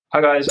Hi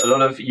guys, a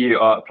lot of you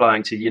are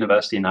applying to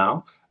university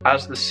now.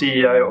 As the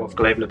CEO of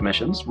Global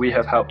Admissions, we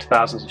have helped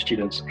thousands of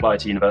students apply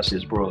to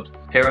universities abroad.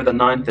 Here are the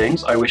 9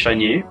 things I wish I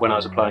knew when I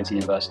was applying to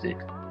university.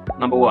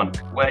 Number 1,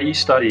 where you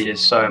study is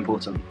so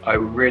important. I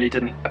really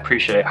didn't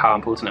appreciate how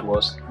important it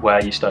was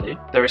where you study.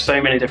 There are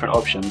so many different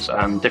options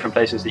and different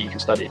places that you can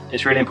study.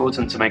 It's really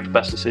important to make the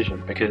best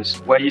decision because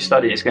where you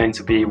study is going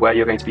to be where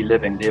you're going to be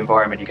living, the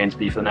environment you're going to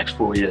be for the next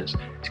 4 years.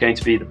 It's going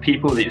to be the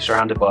people that you're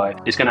surrounded by.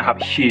 It's going to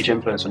have a huge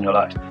influence on your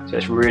life. So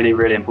it's really,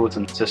 really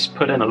important to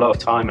put in a lot of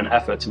time and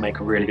effort to make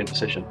a really good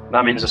decision.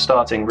 That means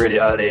starting really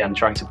early and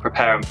trying to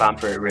prepare and plan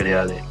for it really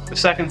early. The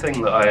second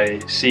thing that I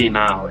see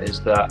now is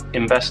that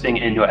investing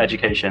in your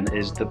education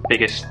is the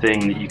biggest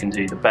thing that you can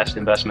do, the best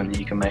investment that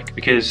you can make.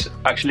 Because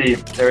actually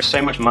there is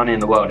so much money in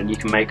the world and you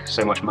can make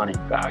so much money,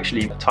 but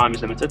actually time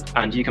is limited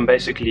and you can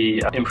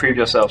basically improve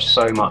yourself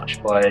so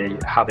much by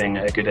having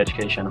a good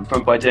education.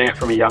 And by doing it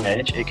from a young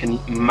age, it can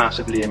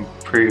massively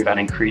improve and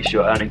increase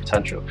your earning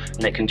potential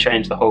and it can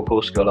change the whole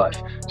course of your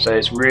life. So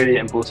it's really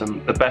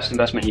important. The best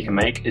investment you can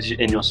make is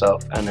in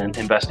yourself and then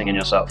investing in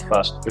yourself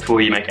first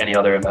before you make any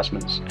other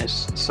investments.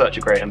 It's such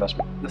a great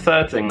investment. The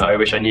third thing that I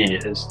wish I knew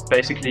is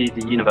basically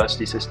the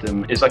university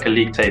system is like a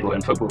league table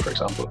in football, for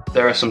example.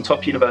 There are some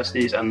top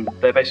universities and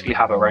they basically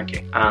have a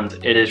ranking, and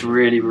it is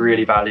really,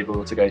 really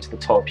valuable to go to the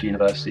top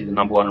university, the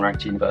number 1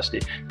 ranked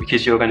university,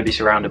 because you're going to be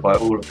surrounded by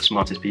all of the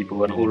smartest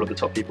people and all of the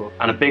top people.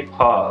 And a big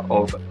part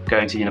of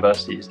going to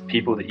university is the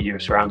people that you're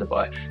surrounded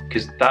by,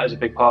 because that is a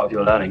big part of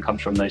your learning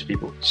comes from those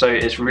people. So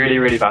it's really,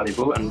 really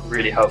valuable and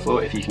really helpful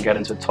if you can get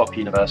into a top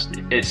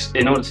university.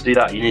 In order to do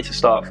that, you need to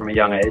start from a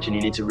young age and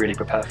you need to really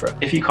prepare for it.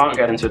 If you can't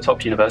get into a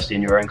top university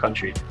in your own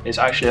country, it's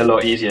actually a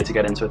lot easier to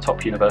get into a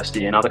top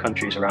university in other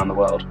countries around the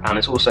world, and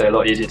it's also a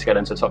lot easier to get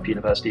into a top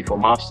university for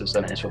masters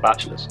than it is for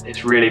bachelors.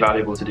 It's really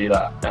valuable to do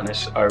that, and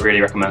I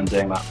really recommend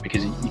doing that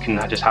because you can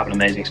just have an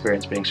amazing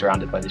experience being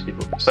surrounded by these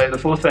people. So the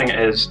fourth thing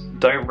is,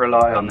 don't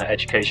rely on the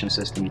education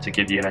system to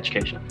give you an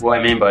education. What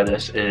I mean by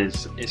this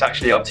is it's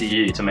actually up to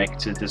you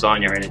to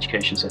design your own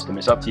education system.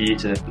 It's up to you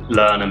to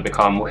learn and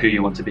become who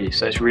you want to be.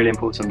 So it's really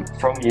important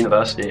from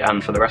university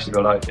and for the rest of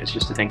your life, it's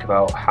just to think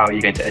about how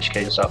you're going to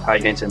educate yourself, how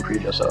you're going to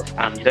improve yourself.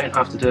 And you don't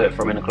have to do it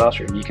from in a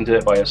classroom. You can do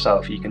it by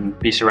yourself. You can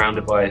be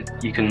surrounded by,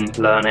 you can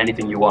learn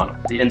anything you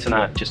want. The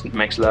internet just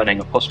makes learning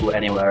possible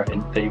anywhere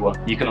that you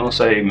want. You can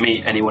also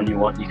meet anyone you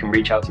want. You can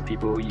reach out to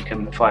people. You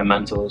can find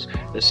mentors.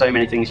 There's so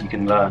many things you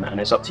can learn, and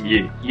it's up to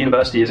you.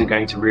 University isn't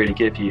going to really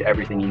give you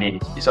everything you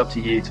need. It's up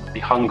to you to be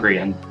hungry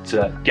and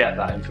to get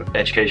that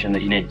education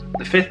that you need.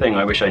 The fifth thing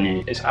I wish I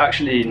knew is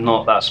actually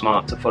not that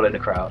smart to follow the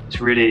crowd. It's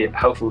really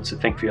helpful to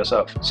think for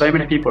yourself. So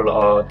many people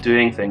are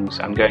doing things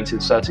and going to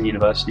a certain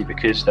university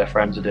because their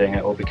friends are doing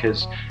it or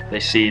because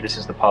they see this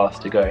is the path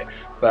to go.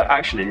 But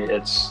actually,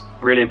 it's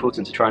really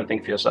important to try and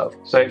think for yourself.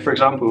 So for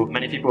example,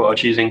 many people are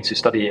choosing to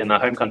study in their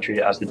home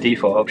country as the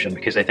default option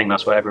because they think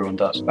that's what everyone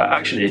does. But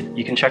actually,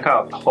 you can check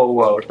out the whole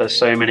world. There's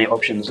so many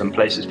options and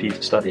places for you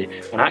to study.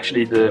 And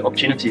actually, the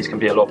opportunities can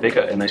be a lot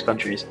bigger in those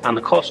countries and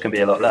the cost can be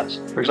a lot less.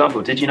 For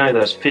example, did you know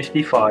there's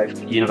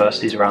 55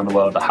 universities around the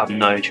world that have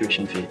no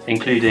tuition fee,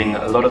 including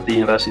a lot of the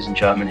universities in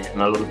Germany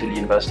and a lot of the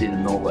universities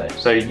in Norway.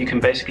 So you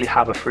can basically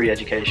have a free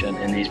education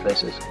in these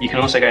places. You can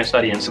also go and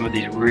study in some of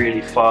these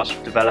really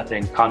fast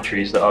developing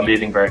countries that are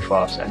moving very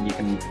fast, and you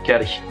can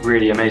get a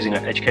really amazing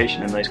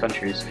education in those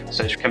countries.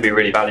 So it can be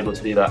really valuable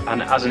to do that.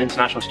 And as an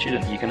international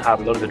student, you can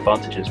have a lot of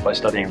advantages by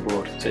studying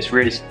abroad. So it's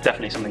really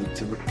definitely something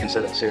to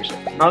consider seriously.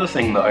 Another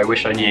thing that I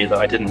wish I knew that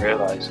I didn't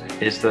realize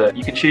is that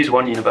you can choose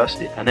one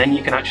university and then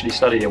you can actually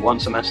study 1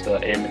 semester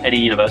in any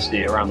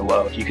university around the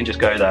world. You can just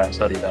go there and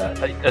study there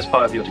as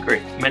part of your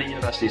degree. Many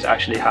universities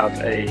actually have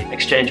an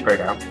exchange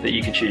program that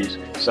you can choose.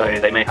 So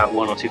they may have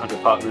 100 or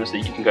 200 partners that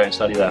you can go and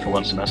study there for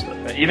 1 semester.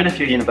 But even if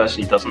your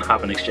university doesn't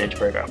have an exchange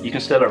program, you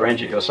can still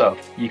arrange it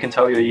yourself. You can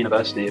tell your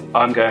university,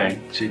 I'm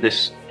going to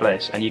this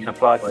place, and you can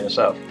apply by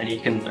yourself and you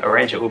can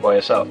arrange it all by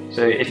yourself.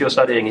 So if you're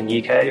studying in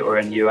UK or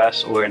in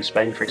US or in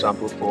Spain, for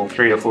example, for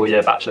 3 or 4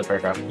 year bachelor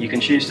program, you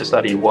can choose to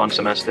study 1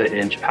 semester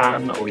in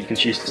Japan, or you can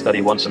choose to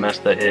study 1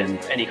 semester in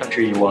any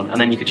country you want, and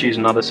then you can choose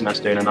another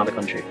semester in another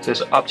country. So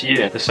it's up to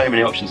you. There's so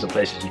many options of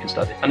places you can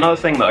study. Another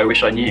thing that I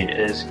wish I knew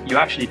is you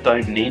actually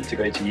don't need to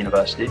go to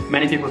university.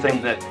 Many people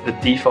think that the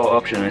default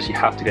option is you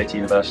have to go to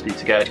university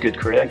to get a good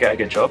career, get a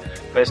good job,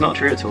 but it's not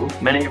true at all.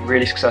 Many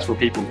really successful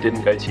people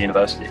didn't go to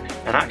university,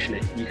 and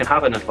actually you can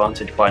have an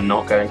advantage by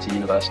not going to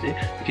university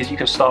because you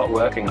can start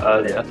working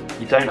earlier.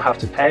 You don't have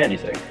to pay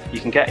anything. You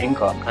can get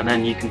income and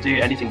then you can do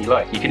anything you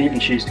like. You can even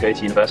choose to go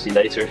to university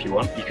later if you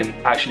want. You can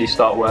actually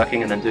start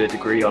working and then do a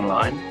degree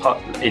online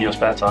in your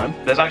spare time.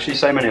 There's actually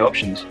so many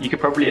options. You could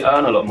probably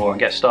earn a lot more and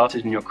get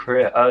started in your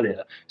career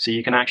earlier. So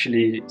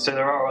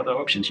there are other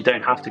options. You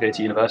don't have to go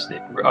to university.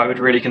 I would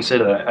really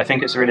consider, I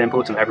think it's really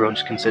important everyone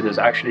considers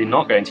actually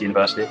not going to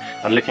university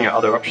and looking at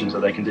other options that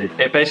they can do.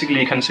 It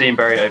basically can seem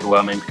very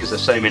overwhelming because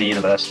there's so many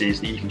universities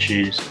that you can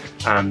choose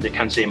and it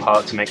can seem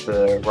hard to make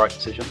the right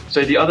decision.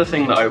 So the other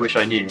thing that I wish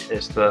I knew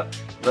is that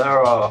there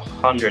are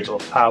hundreds or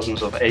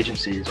thousands of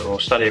agencies or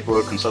study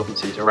abroad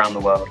consultancies around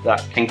the world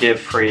that can give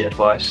free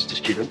advice to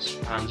students,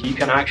 and you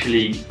can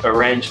actually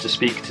arrange to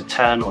speak to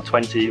 10 or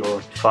 20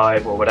 or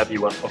 5 or whatever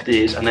you want of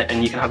these,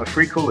 and you can have a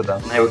free call with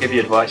them. And they will give you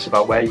advice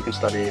about where you can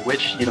study,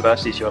 which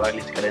universities you're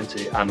likely to get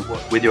into, and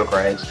with your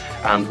grades,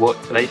 and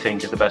what they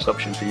think is the best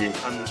option for you.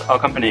 And our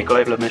company,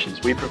 Global Admissions,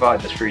 we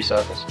provide this free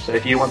service. So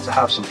if you want to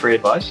have some free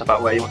advice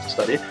about where you want to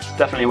study, it's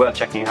definitely worth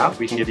checking it out.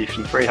 We can give you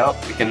some free help,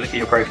 we can look at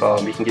your profile,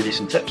 and we can give you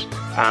some tips.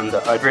 And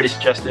I'd really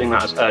suggest doing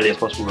that as early as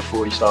possible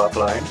before you start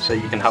applying, so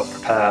you can help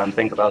prepare and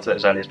think about it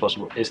as early as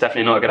possible. It's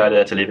definitely not a good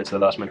idea to leave it to the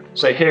last minute.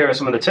 So here are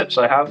some of the tips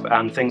I have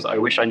and things that I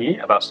wish I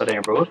knew about studying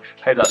abroad.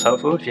 Hope that's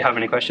helpful. If you have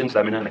any questions,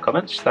 let me know in the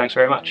comments. Thanks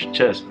very much.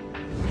 Cheers.